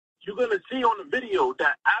you're going to see on the video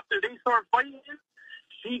that after they start fighting,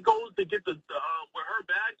 she goes to get the, where her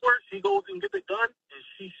bags were, she goes and get the gun, and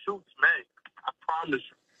she shoots Meg. I promise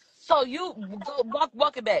you. So you go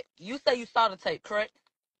walk it back. You say you saw the tape, correct?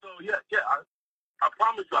 So, yeah, I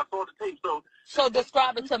promise you, I saw the tape. So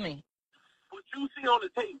describe it to me. What you see on the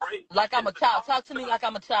tape, right? Like I'm a child. Talk to me like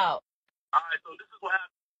I'm a child. All right, so this is what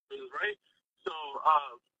happens, right? So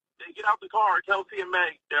they get out the car, Kelsey and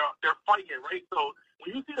Meg, they're fighting, right? So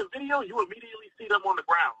when you see the video, you immediately see them on the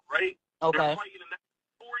ground, right? Okay. They're fighting, and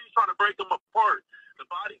Tory's trying to break them apart. The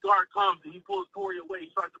bodyguard comes, and he pulls Tory away.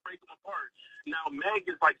 He tries to break them apart. Now Meg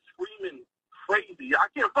is, like, screaming crazy. I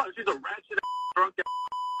can't fuck. She's a ratchet, drunk,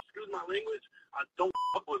 excuse my language. I don't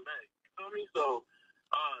fuck with Meg. You feel me? So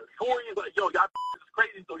Tory is like, yo, y'all is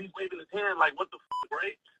crazy. So he's waving his hand like, what the fuck,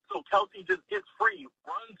 right? So Kelsey just gets free,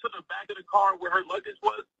 runs to the back of the car where her luggage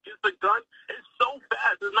was, gets the gun. It's so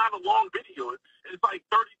fast. It's not a long video. It's like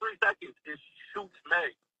 33 seconds, and she shoots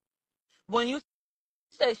Meg. When you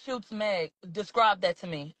say shoots Meg, describe that to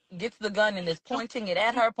me. Gets the gun and is pointing it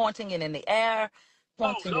at her, pointing it in the air,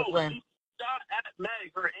 pointing it when. She shot at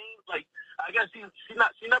Meg. Her aim, like, I guess she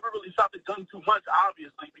never really shot the gun too much,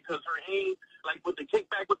 obviously, because her aim, like, with the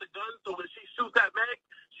kickback with the gun. So when she shoots at Meg,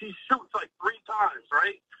 she shoots like 3 times,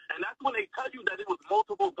 right? And that's when they tell you that it was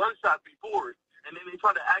multiple gunshots before. And then they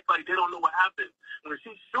try to act like they don't know what happened. When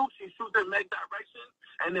she shoots in Meg's direction,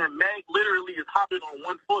 and then Meg literally is hopping on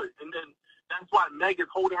one foot. And then that's why Meg is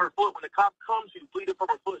holding her foot. When the cops come, she's bleeding from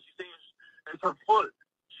her foot. She's saying it's her foot.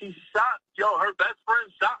 She shot, her best friend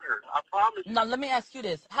shot her. I promise you. Now, let me ask you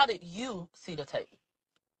this. How did you see the tape?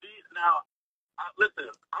 Now, listen,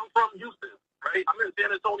 I'm from Houston, right? I'm in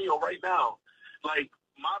San Antonio right now. Like,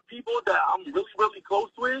 my people that I'm really, really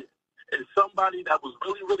close with is somebody that was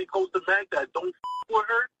really, really close to Meg that don't with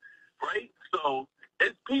her, right? So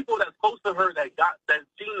it's people that's close to her that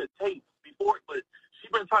seen the tape before, but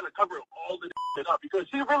she's been trying to cover all the shit up because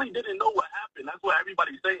she really didn't know what happened. That's what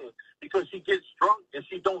everybody's saying, because she gets drunk and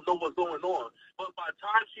she don't know what's going on. But by the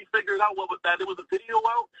time she figured out that it was a video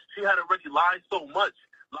out, she had already lied so much,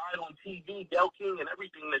 lied on TV, Del King, and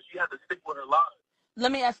everything, that she had to stick with her lies.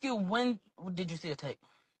 Let me ask you, when did you see the tape?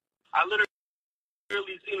 I literally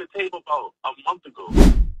seen the tape about a month ago.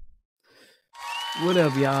 What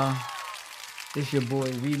up, y'all? It's your boy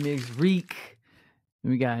Remix Reek.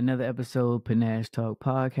 We got another episode, Panache Talk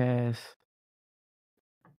Podcast.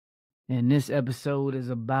 And this episode is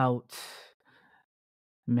about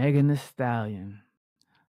Megan Thee Stallion.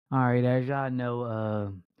 All right, as y'all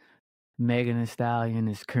know, Megan Thee Stallion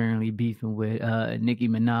is currently beefing with Nicki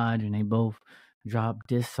Minaj, and they both dropped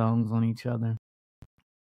diss songs on each other.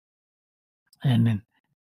 And then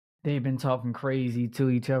they've been talking crazy to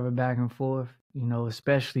each other back and forth,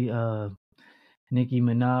 especially Nicki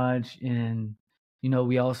Minaj. And,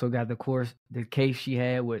 we also got the case she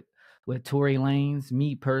had with Tory Lanez.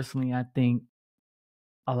 Me personally, I think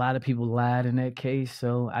a lot of people lied in that case.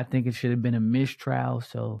 So I think it should have been a mistrial.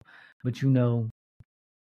 But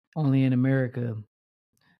only in America,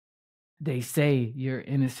 they say you're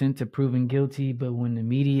innocent to proven guilty. But when the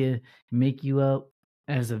media make you up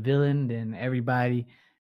as a villain, then everybody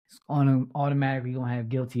automatically gonna have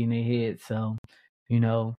guilty in their head. So,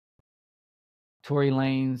 Tory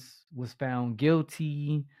Lanez was found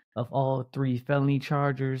guilty of all 3 felony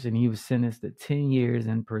charges, and he was sentenced to 10 years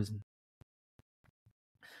in prison.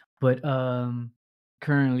 But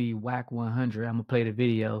currently, Whack 100, I'm gonna play the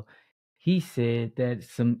video. He said that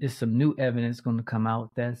there's some new evidence gonna come out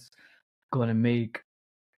that's gonna make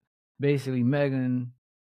basically Megan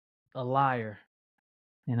a liar,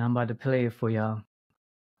 and I'm about to play it for y'all.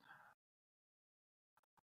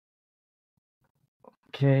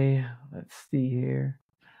 Okay, let's see here.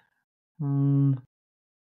 When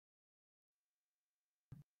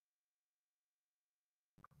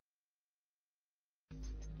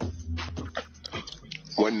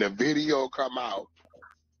the video come out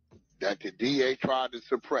that the DA tried to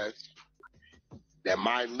suppress, that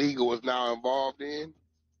my legal was now involved in,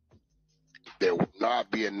 there will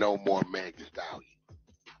not be a no more Meg Thee Stallion.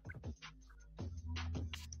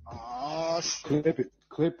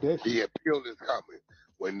 Clip that. The appeal is coming.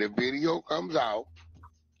 When the video comes out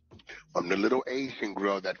from the little Asian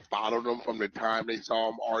girl that followed them from the time they saw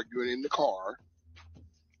him arguing in the car,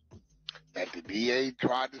 that the DA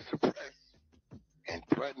tried to suppress and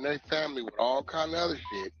threaten their family with all kind of other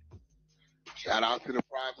shit, shout out to the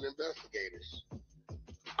private investigators.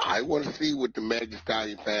 I want to see what the Meg Thee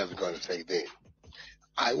Stallion fans are going to say then.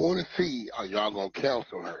 I want to see, are y'all going to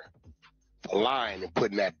counsel her for lying and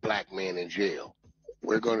putting that black man in jail?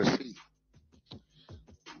 We're going to see.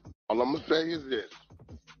 All I'm going to say is this.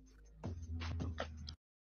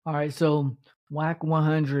 All right, so WAC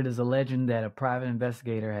 100 is alleging that a private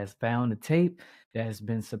investigator has found a tape that has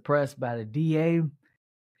been suppressed by the DA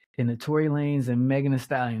in the Tory Lanez and Megan Thee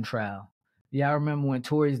Stallion trial. Yeah, I remember when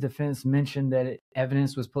Tory's defense mentioned that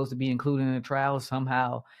evidence was supposed to be included in the trial.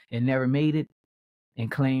 Somehow it never made it and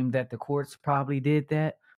claimed that the courts probably did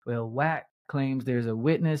that. Well, WAC claims there's a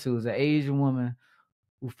witness who was an Asian woman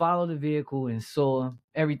who followed the vehicle and saw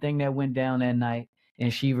everything that went down that night,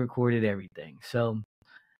 and she recorded everything. So,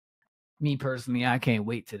 me personally, I can't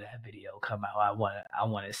wait till that video come out. I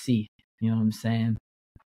want to see. You know what I'm saying?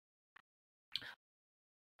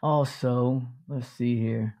 Also, let's see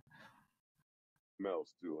here.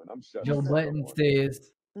 Smells too, and I'm shutting Joe the fuck up Button on this.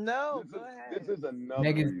 says No, This go is ahead. this is another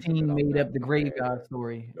Megan's reason that team I'm made not up the mad graveyard at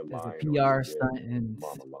story the as a lying on your PR dead stunt and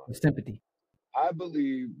mama line. sympathy. I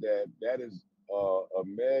believe that is a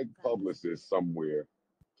Meg publicist somewhere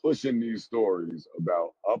pushing these stories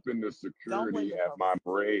about upping the Don't blame security the at my publicist.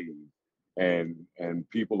 brave, and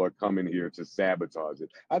people are coming here to sabotage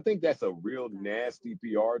it. I think that's a real nasty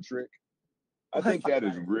PR trick. I think that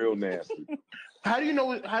is real nasty. How do you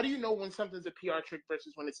know? How do you know when something's a PR trick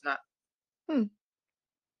versus when it's not?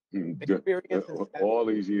 Experience and All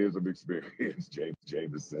these years of experience,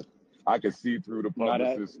 Jameson. I could see through the No,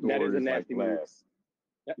 publicist that is a stories like nasty move. glass.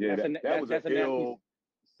 Yeah, that was that's an a nasty ill.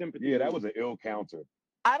 sympathy. Yeah, that move. was an ill counter.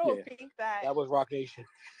 I don't Yeah. think that. That was Rock Nation.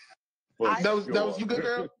 For That was sure. you, good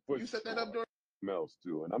girl. For You set that up, sure. Dory. Smells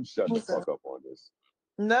too, and I'm shutting the fuck up on this.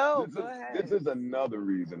 No, This go is ahead. this is another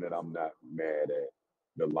reason that I'm not mad at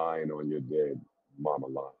the lying on your dead mama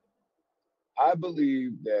line. I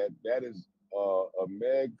believe that is a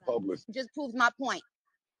Meg publicist. Just proves my point.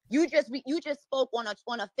 You just spoke on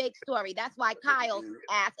a fake story. That's why Kyle's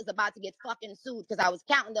ass is about to get fucking sued because I was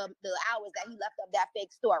counting the hours that he left of that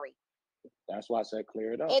fake story. That's why I said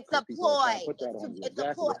clear it up. It's a People are trying ploy. to put that on you. It's a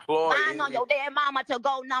Exactly. ploy. Lying on your damn mama to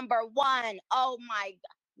go number one. Oh my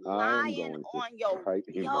God. Lying on your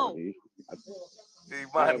yo.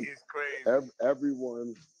 Imani is crazy.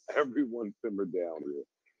 Everyone simmer down here.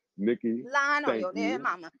 Nikki, Lying on thank your you. damn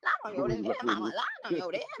mama. Lying on your damn mama. Lying on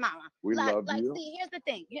your damn mama. We love you. See, here's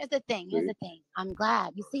the thing. I'm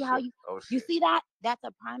glad. You see how you see that? That's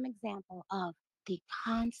a prime example of the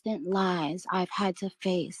constant lies I've had to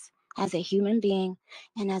face as a human being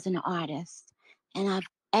and as an artist and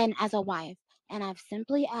as a wife. And I've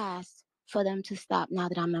simply asked for them to stop now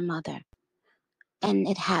that I'm a mother. And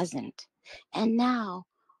it hasn't. And now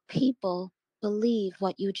people believe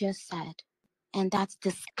what you just said. And that's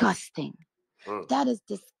disgusting. That is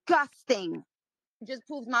disgusting. Just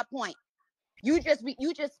proves my point. You just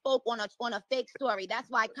spoke on a fake story. That's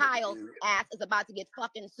why Kyle's ass is about to get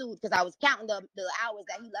fucking sued because I was counting the hours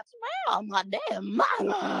that he left. Oh my damn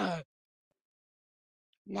mama.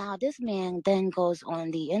 Now this man then goes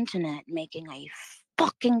on the internet making a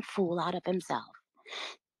fucking fool out of himself,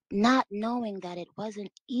 not knowing that it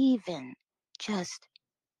wasn't even just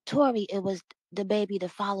Tory. It was the baby the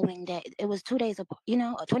following day. It was 2 days apart,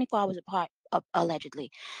 24 hours apart, allegedly.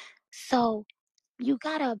 So you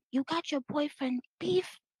got your boyfriend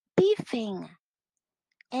beefing,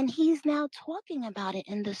 and he's now talking about it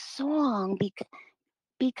in the song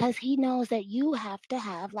because he knows that you have to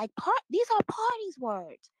have these are party's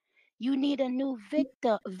words. You need a new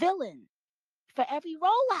villain for every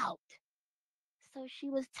rollout. So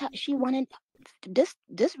she wanted this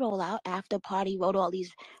rollout after Party wrote all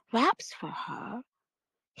these raps for her.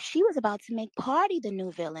 She was about to make Party the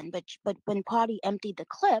new villain, but when Party emptied the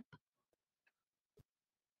clip,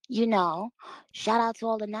 shout out to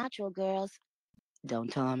all the natural girls.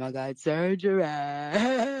 Don't tell him I got surgery.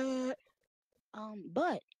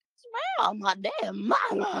 But oh my damn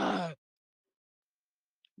mama.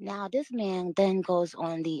 Now this man then goes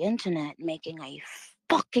on the internet making a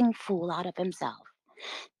fucking fool out of himself,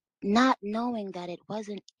 not knowing that it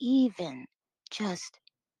wasn't even just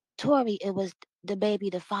Tory. It was the baby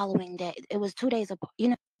the following day. It was 2 days apart.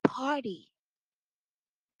 Party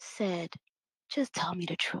said, just tell me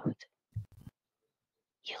the truth.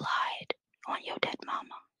 You lied on your dead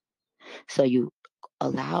mama. So you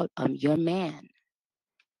allowed your man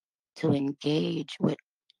to engage with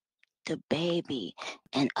the baby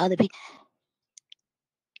and other people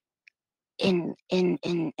in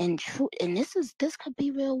truth. And this could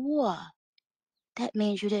be real war. That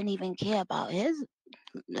means you didn't even care about his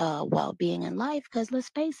well-being in life. Because let's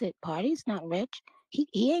face it, Party's not rich. He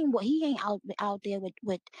ain't out there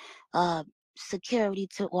with security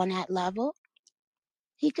on that level.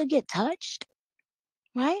 He could get touched,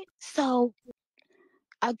 right? So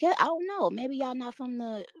I don't know. Maybe y'all not from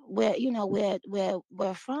where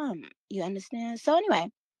we're from. You understand? So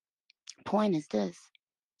anyway, point is this: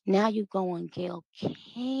 Now you go on Gayle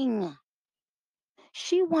King.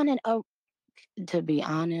 She wanted to be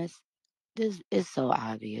honest, this is so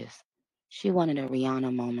obvious. She wanted a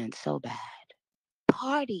Rihanna moment so bad.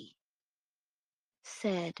 Party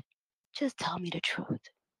said, just tell me the truth.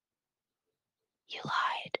 You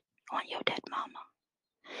lied on your dead mama.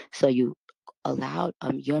 So you allowed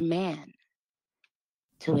your man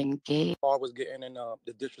to engage. I was getting in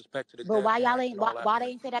the disrespect to the But dead why y'all parents ain't? and all Why that.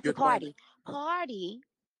 they ain't say that to You're claiming Party? Party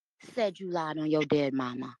said you lied on your dead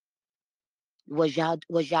mama. Was y'all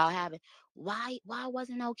having? Why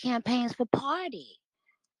wasn't no campaigns for Party?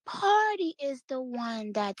 Party is the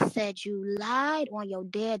one that said you lied on your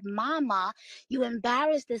dead mama. You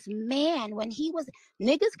embarrassed this man when he was.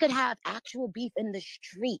 Niggas could have actual beef in the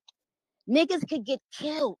street. Niggas could get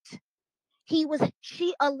killed.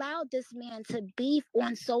 She allowed this man to beef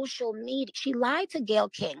on social media. She lied to Gayle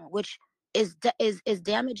King, which is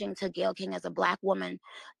damaging to Gayle King as a black woman,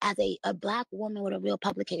 as a black woman with a real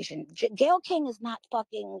publication. Gayle King is not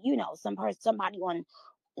fucking, somebody on,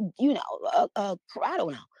 I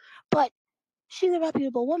don't know, but she's a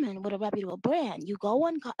reputable woman with a reputable brand. You go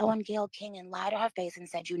on Gayle King and lie to her face and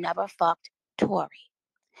said you never fucked Tory.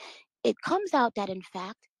 It comes out that in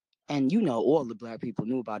fact, and all the black people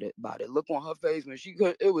knew about it. Look on her face when she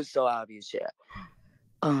could. It was so obvious, yeah.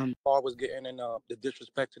 I was getting in the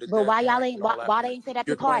disrespect to the. But why y'all ain't? Why they ain't say that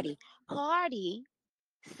to Party? Party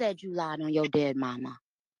said you lied on your dead mama.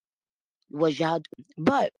 Was y'all?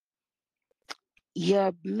 But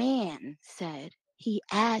your man said he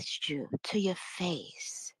asked you to your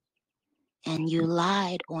face, and you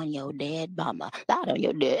lied on your dead mama. Lied on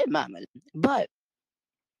your dead mama. But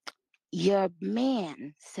your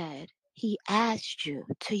man said he asked you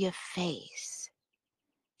to your face,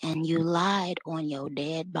 and you lied on your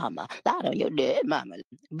dead mama. Lied on your dead mama.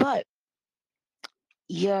 But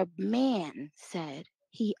your man said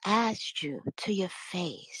he asked you to your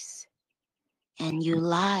face, and you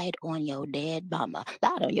lied on your dead mama.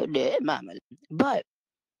 Lied on your dead mama. But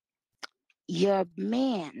your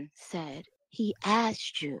man said he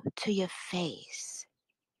asked you to your face,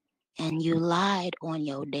 and you lied on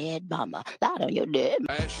your dead mama. Lied on your dead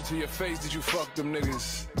mama. I asked you to your face, did you fuck them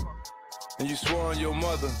niggas? And you swore on your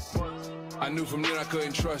mother. I knew from then I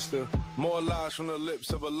couldn't trust her. More lies from the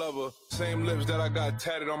lips of a lover. Same lips that I got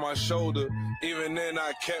tatted on my shoulder. Even then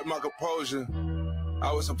I kept my composure.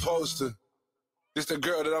 I was supposed to. This the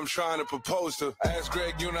girl that I'm trying to propose to. I asked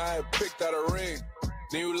Greg, you and I had picked out a ring.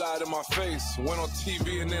 Then you lied in my face. Went on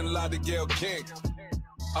TV and then lied to Gayle King.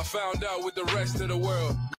 I found out with the rest of the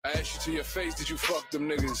world. I asked you to your face, did you fuck them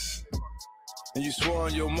niggas? And you swore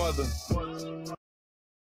on your mother.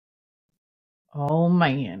 Oh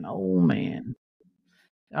man. All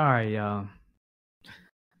right, y'all.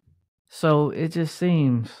 So it just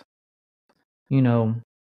seems, I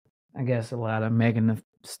guess a lot of Megan Thee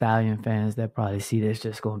Stallion fans that probably see this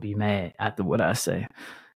just gonna be mad after what I say,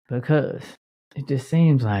 because it just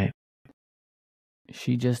seems like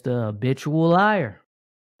she just a habitual liar.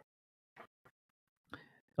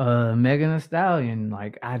 Megan Thee Stallion,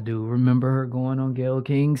 like I do remember her going on Gayle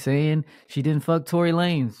King saying she didn't fuck Tory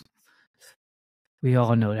Lanez. We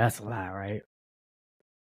all know that's a lie, right?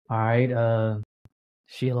 All right.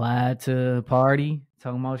 She lied to Party,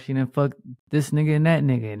 talking about she didn't fuck this nigga and that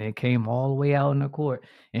nigga, and it came all the way out in the court.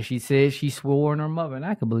 And she said she swore on her mother, and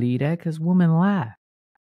I could believe that because women lie.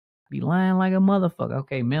 Be lying like a motherfucker.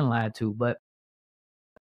 Okay, men lie too, but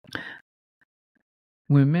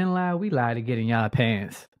when men lie, we lie to get in y'all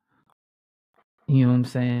pants. You know what I'm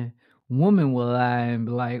saying? Women will lie and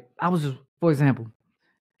be like, for example,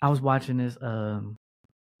 I was watching this thing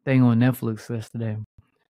on Netflix yesterday,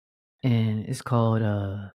 and it's called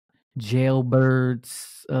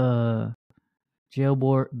Jailbirds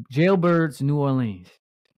New Orleans.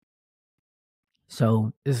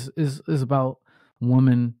 So it's about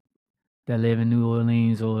women that live in New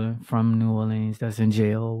Orleans or from New Orleans that's in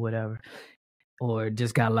jail or whatever, or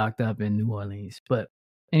just got locked up in New Orleans. But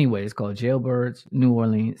anyway, it's called Jailbirds New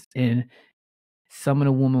Orleans, and some of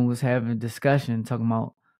the women was having a discussion talking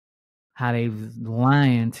about how they was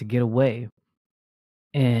lying to get away,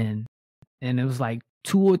 and it was like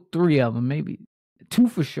 2 or 3 of them, maybe 2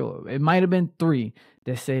 for sure. It might have been 3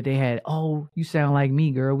 that said they had, oh, you sound like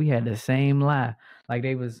me, girl. We had the same lie. Like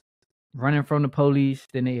they was running from the police,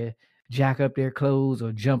 then they jack up their clothes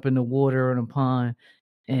or jump in the water in a pond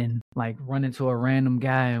and like run into a random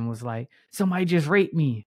guy and was like, somebody just raped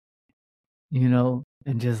me, and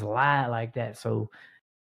just lie like that. So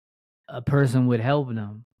a person would help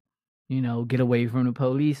them, get away from the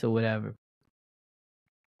police or whatever.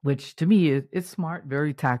 Which to me it's smart,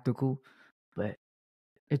 very tactical, but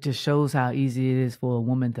it just shows how easy it is for a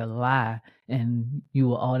woman to lie, and you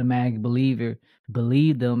will automatically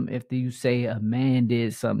believe them if you say a man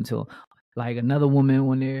did something to him. Like another woman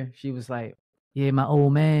one there, she was like, "Yeah, my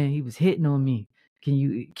old man, he was hitting on me. Can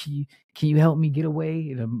you help me get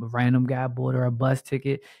away?" And a random guy bought her a bus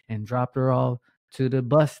ticket and dropped her off to the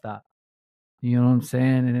bus stop. You know what I'm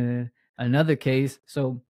saying? And then another case,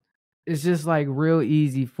 so it's just like real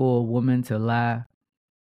easy for a woman to lie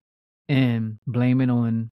and blame it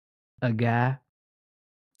on a guy,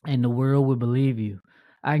 and the world would believe you.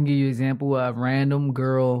 I can give you an example. A random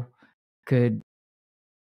girl could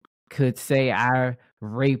say I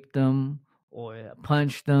raped them or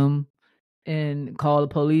punched them and call the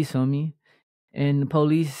police on me. And the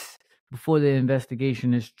police, before the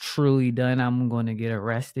investigation is truly done, I'm going to get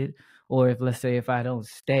arrested. Or if, let's say, if I don't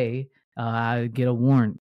stay, I get a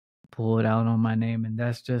warrant pulled out on my name, and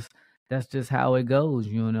that's just how it goes.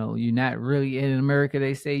 You know, you're not really in America.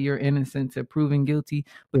 They say you're innocent to proven guilty,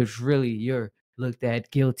 but it's really you're looked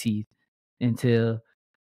at guilty until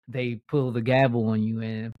they pull the gavel on you,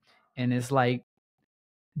 and it's like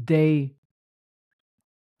they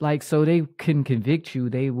so they can convict you.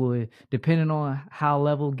 They would, depending on how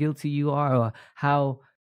level guilty you are or how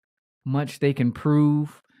much they can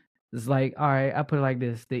prove. It's like, all right, I put it like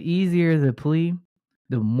this: the easier the plea,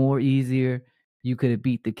 the more easier you could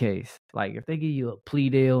beat the case. Like if they give you a plea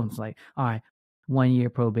deal, it's like, all right, 1 year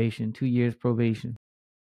probation, 2 years probation.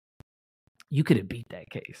 You could have beat that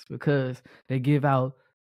case because they give out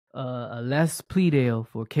a less plea deal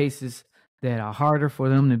for cases that are harder for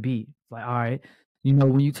them to beat. Like, all right, you know,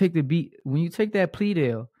 when you take that plea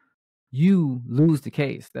deal, you lose the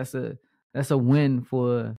case. That's a win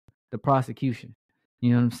for the prosecution. You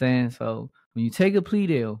know what I'm saying? So when you take a plea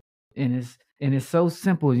deal and it's so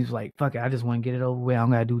simple, you're like, fuck it, I just want to get it over with. I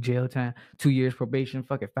don't gotta do jail time, 2 years probation,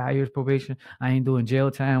 fuck it, 5 years probation. I ain't doing jail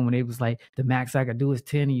time. When they was like the max I could do is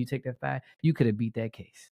 10 and you take that 5, you could have beat that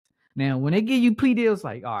case. Now when they give you plea deals,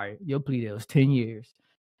 like, all right, your plea deal is 10 years.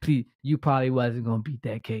 You probably wasn't gonna beat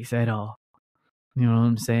that case at all. You know what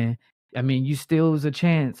I'm saying? I mean, you still was a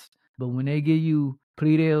chance, but when they give you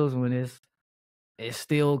plea deals, when it's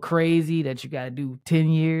still crazy that you got to do 10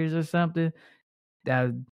 years or something,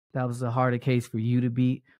 that was a harder case for you to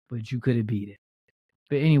beat, but you could have beat it.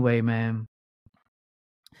 But anyway, man,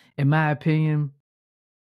 in my opinion,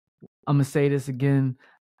 I'm gonna say this again.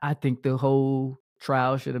 I think the whole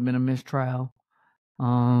trial should have been a mistrial.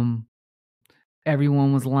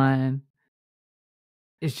 Everyone was lying.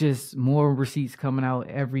 It's just more receipts coming out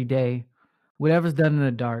every day. Whatever's done in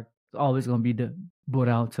the dark is always going to be brought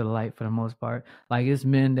out to the light for the most part. Like it's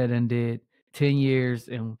men that did 10 years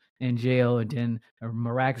in jail and then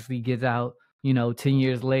miraculously gets out, 10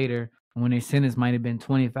 years later when their sentence might have been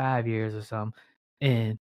 25 years or something.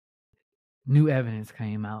 And new evidence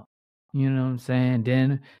came out. You know what I'm saying?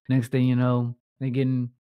 Then next thing you know, they're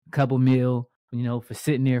getting a couple mil, for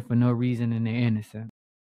sitting there for no reason and they're innocent.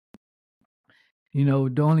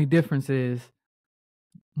 The only difference is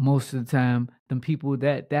most of the time, the people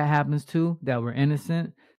that happens to that were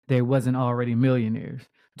innocent, they wasn't already millionaires.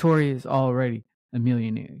 Tory is already a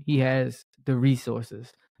millionaire. He has the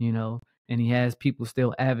resources, and he has people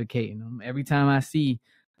still advocating him. Every time I see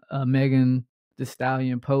Megan Thee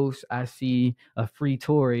Stallion post, I see a free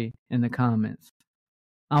Tory in the comments.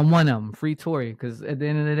 I'm one of them, free Tory, because at the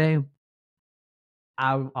end of the day,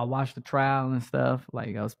 I watched the trial and stuff.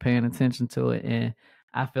 Like I was paying attention to it, and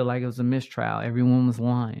I feel like it was a mistrial. Everyone was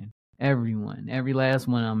lying. Everyone, every last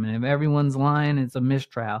one of them. And if everyone's lying, it's a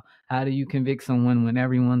mistrial. How do you convict someone when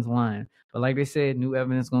everyone's lying? But like they said, new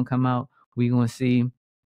evidence gonna come out. We gonna see.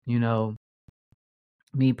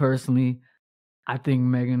 Me personally, I think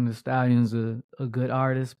Megan Thee Stallion's a good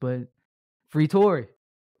artist, but free Tory.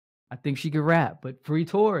 I think she could rap, but free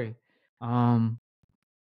Tory.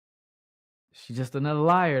 She's just another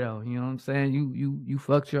liar, though. You know what I'm saying? You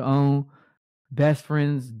fucked your own best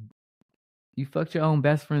friends. You fucked your own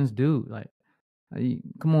best friend's dude. Like,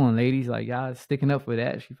 come on, ladies. Like, y'all sticking up for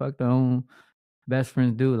that. She fucked her own best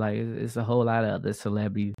friend's dude. Like, it's a whole lot of other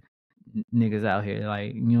celebrity niggas out here.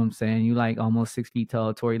 Like, you know what I'm saying? You like almost 6 feet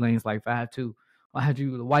tall. Tory Lanez like 5'2".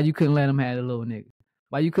 Why you couldn't let him have a little nigga?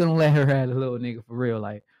 Why you couldn't let her have a little nigga for real?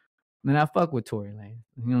 Like, man, I fuck with Tory Lanez.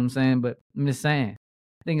 You know what I'm saying? But I'm just saying,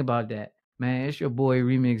 think about that. Man, it's your boy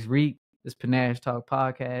Remix Reek. This Panache Talk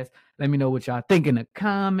Podcast. Let me know what y'all think in the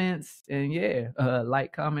comments. And yeah,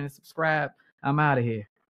 like, comment, and subscribe. I'm out of here.